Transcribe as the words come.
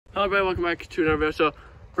Hello everybody, welcome back to another video. So,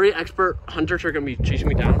 3 expert hunters are going to be chasing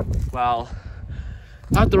me down while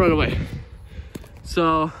I have to run away.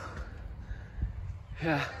 So,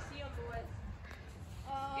 yeah.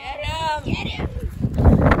 Get him! Get him!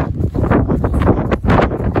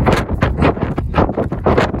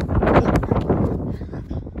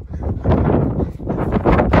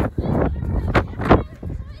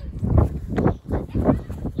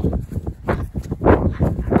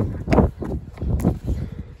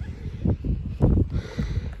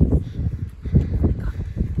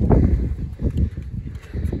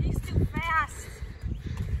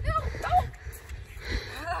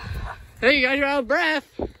 Hey, you guys are out of breath.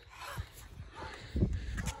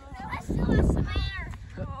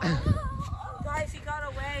 Guys, he got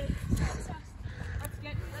away. Let's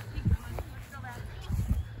keep going. Let's go back.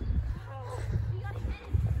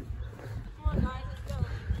 Come on, guys, let's go.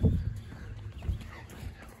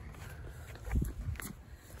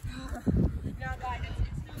 No, guys, it's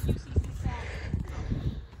no use using salt.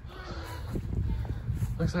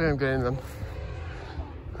 Looks like I'm getting them.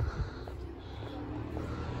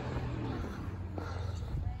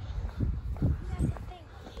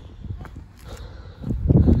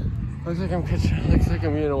 Looks like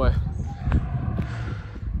I'm getting away.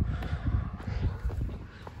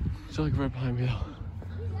 Still like right behind me though.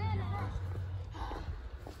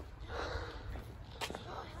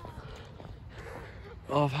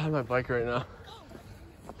 Oh, I've had my bike right now.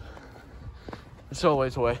 It's still a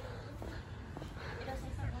ways away.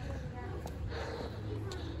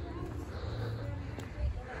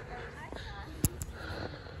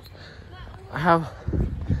 I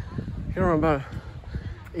can run about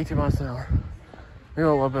 18 miles an hour. Maybe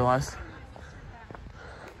a little bit less.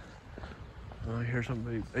 I hear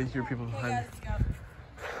somebody, I hear people behind me.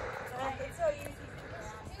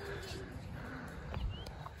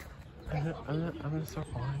 I'm gonna start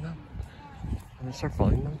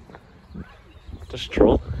following them. Just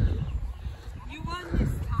troll. You won this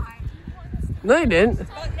time. No, you didn't.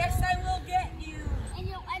 But next time we'll get you. And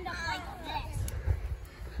you'll end up like this.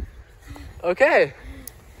 Okay.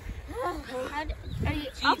 Are you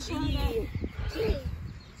up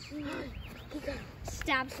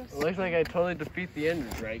Stabs us. Looks like I totally defeat the Ender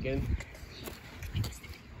Dragon.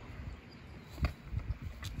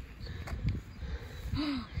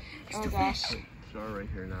 Oh gosh. Star right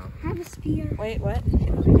here now. Have a spear. Wait, what?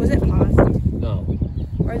 Was it paused? No.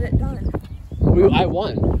 Or is it done? I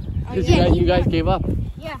won. Because you guys gave up.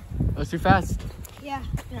 Yeah. I was too fast. Yeah.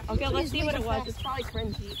 Okay, let's see what it was. It's probably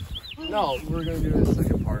cringy. No, we're gonna do the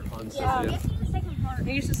second part on Yeah, Cynthia. let's do the second part.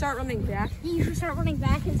 You should start running back. You should start running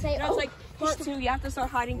back and say, No, it's like part 2. You have to start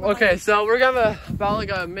hiding. Okay, so we're gonna have about like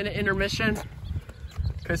a minute intermission.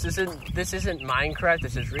 Because this isn't Minecraft,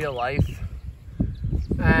 this is real life.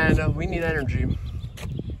 And we need energy.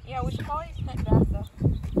 Yeah, we should probably head back though.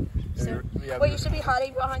 So, Yeah, wait, you should be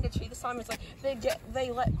hiding behind a tree this time. It's like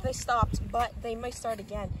they stopped, but they might start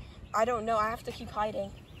again. I don't know. I have to keep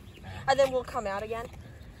hiding, and then we'll come out again.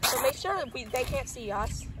 So make sure they can't see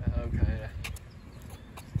us. Okay.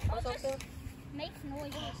 Or something. make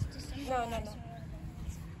noises to sing. No.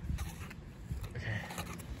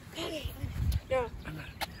 Okay. Yeah.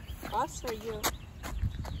 Us or you?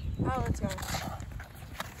 Oh, let's go.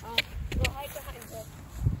 We'll hide behind this.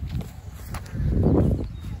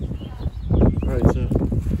 Alright, so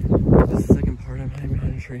this is the second part. I'm hiding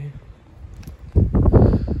behind a tree.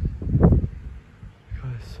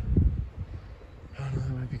 Because I don't know,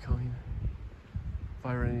 they might be coming. If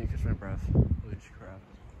I run, you catch my breath. Holy crap.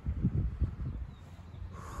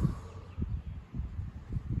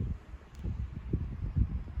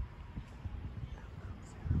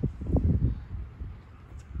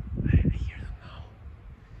 I hear them now.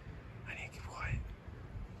 I need to keep quiet.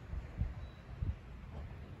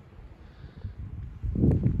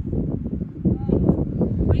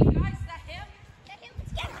 Wait, guys, is that him?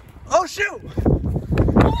 Let's get him. Oh shoot!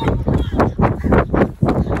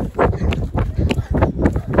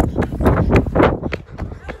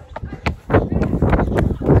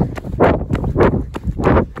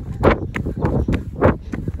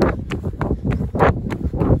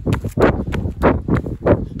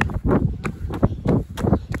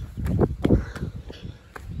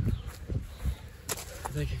 I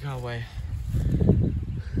think it got away.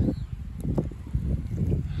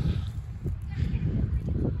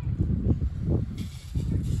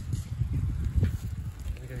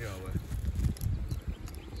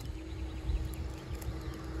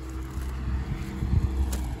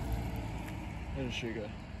 I just should go.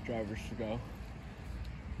 Drivers to go.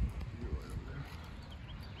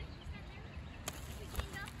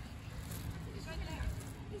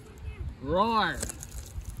 Roar!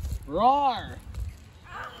 Roar!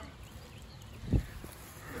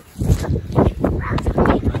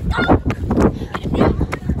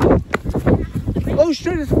 Oh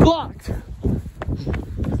shit, it's blocked!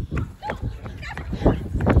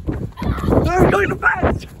 They're going to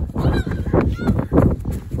fast!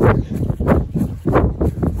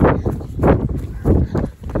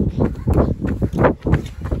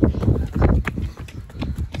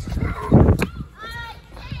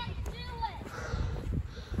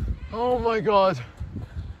 Oh my god.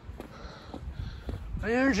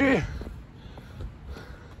 My energy.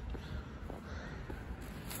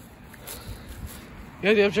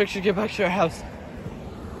 Yeah, the object should get back to our house.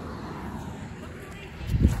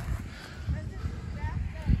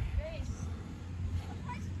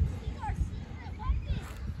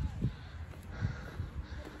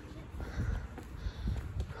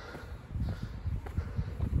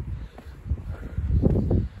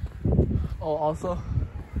 Oh, also,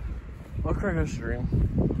 I'll create a stream.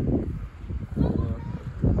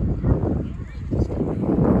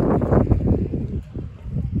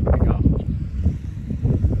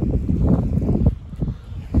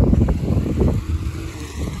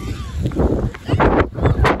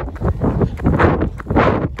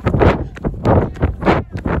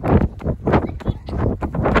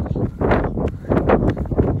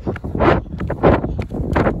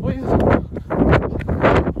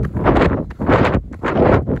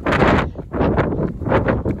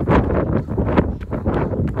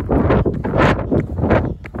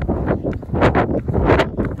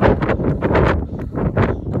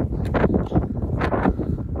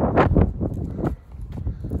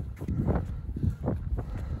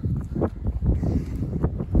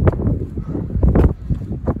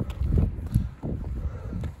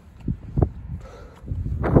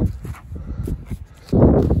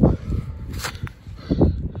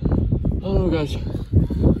 Oh guys,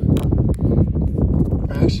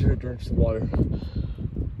 I actually drank some water.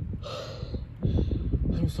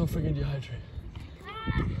 I'm so freaking dehydrated.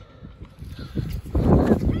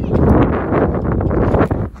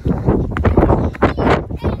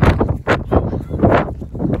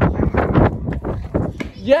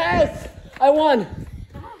 Yes! I won!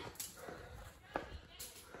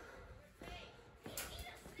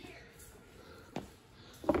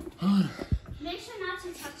 Make sure not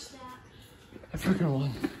to touch that. I freaking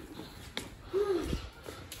won.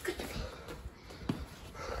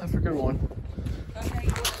 I freaking won.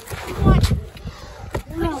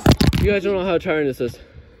 You guys don't know how tiring this is.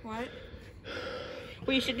 What?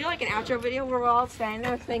 Well, you should do like an outro video where we're all standing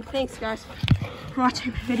there saying, thanks guys for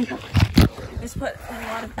watching my video. Just put a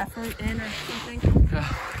lot of effort in or something. Yeah.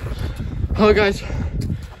 Hello guys.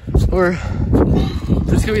 This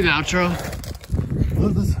is gonna be the outro.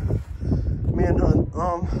 Look at this manhunt.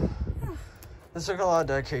 This took a lot of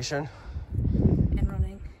dedication. And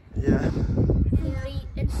running. Yeah.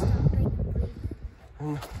 And stopping.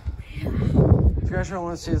 If you guys really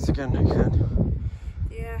want to see this again, I can.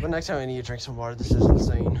 Yeah. But next time I need to drink some water. This is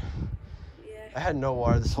insane. Yeah. I had no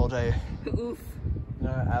water this whole day. Oof. No,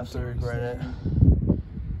 I absolutely regret it.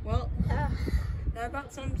 Well, that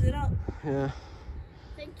about sums it up. Yeah.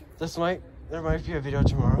 Thank you. There might be a video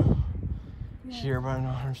tomorrow. Yeah. Here, but I'm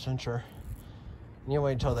not 100% sure. I need to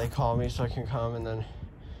wait until they call me so I can come, and then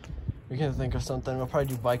we can think of something. We'll probably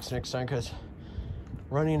do bikes next time because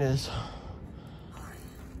running is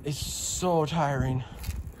so tiring.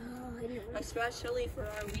 Especially for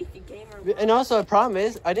our weekly gamer. And also the problem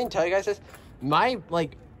is, I didn't tell you guys this, my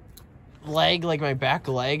my back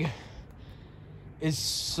leg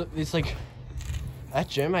it's like, at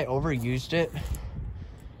gym I overused it.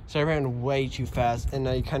 So I ran way too fast and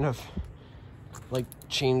I kind of like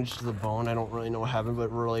changed the bone. I don't really know what happened, but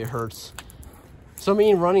it really hurts. So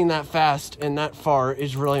me running that fast and that far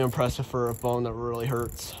is really impressive for a bone that really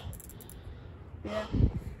hurts. Yeah.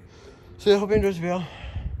 So I hope you enjoyed this video.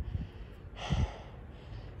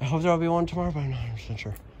 I hope there'll be one tomorrow, but I'm not 100%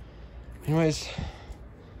 sure. Anyways,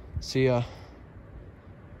 see ya.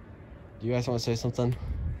 Do you guys want to say something?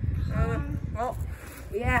 Well,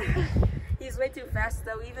 yeah. He's way too fast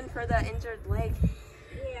though, even for the injured leg.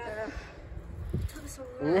 Yeah.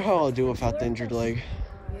 I wonder how I'll do without the injured leg.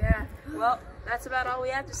 Yeah. Well, that's about all we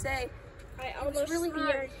have to say. I almost really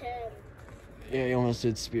speared him. Yeah, he almost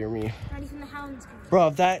did spear me. Not even the hounds.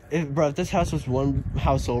 Bro, if this house was one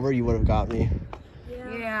house over, you would have got me.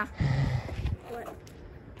 Yeah. But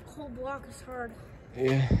whole block is hard.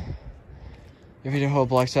 Yeah. If you did a whole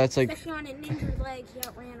block, so that's like, especially on an injured leg, he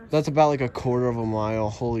outran us. that's about like a quarter of a mile.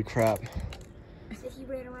 Holy crap. So he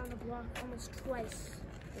ran around the block almost twice.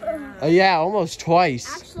 Yeah, almost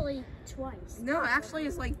twice. Actually, twice. No, actually,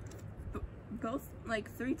 it's like both. like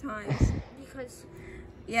 3 times. Because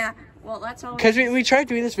Yeah, well, that's all. Because we tried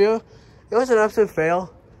doing this video. It was an absolute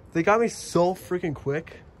fail. They got me so freaking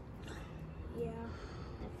quick. yeah,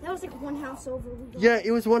 that was like one house over. Yeah,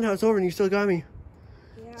 it was one house over and you still got me.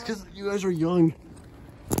 Yeah. It's because you guys are young.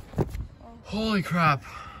 Holy crap.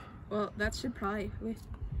 Well, that should probably.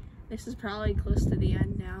 This is probably close to the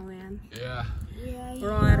end now, man. Yeah. Yeah,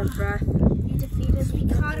 We're all out of breath. You defeated we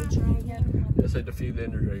caught a dragon. Yes, I defeated the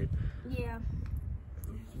Ender Dragon. Yeah.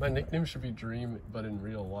 My nickname should be Dream, but in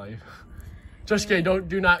real life. Just kidding.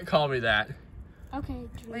 Do not call me that. Okay.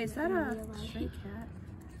 Wait, is that a stray cat?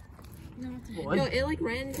 No, it's a What? No, it like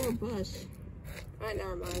ran into a bush. Alright,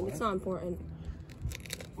 never mind. It's not important.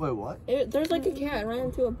 Wait, what? There's like a cat ran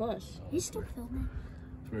into a bush. He's still filming.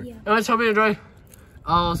 Yeah. Anyways, hope you enjoy.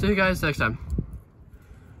 I'll see you guys next time.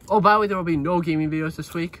 Oh, by the way, there will be no gaming videos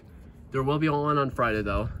this week. There will be one on Friday,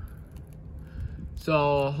 though.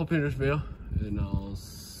 So, hope you enjoyed this video. And I'll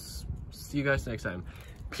see you guys next time.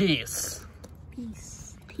 Peace.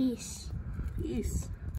 Peace. Peace. Peace.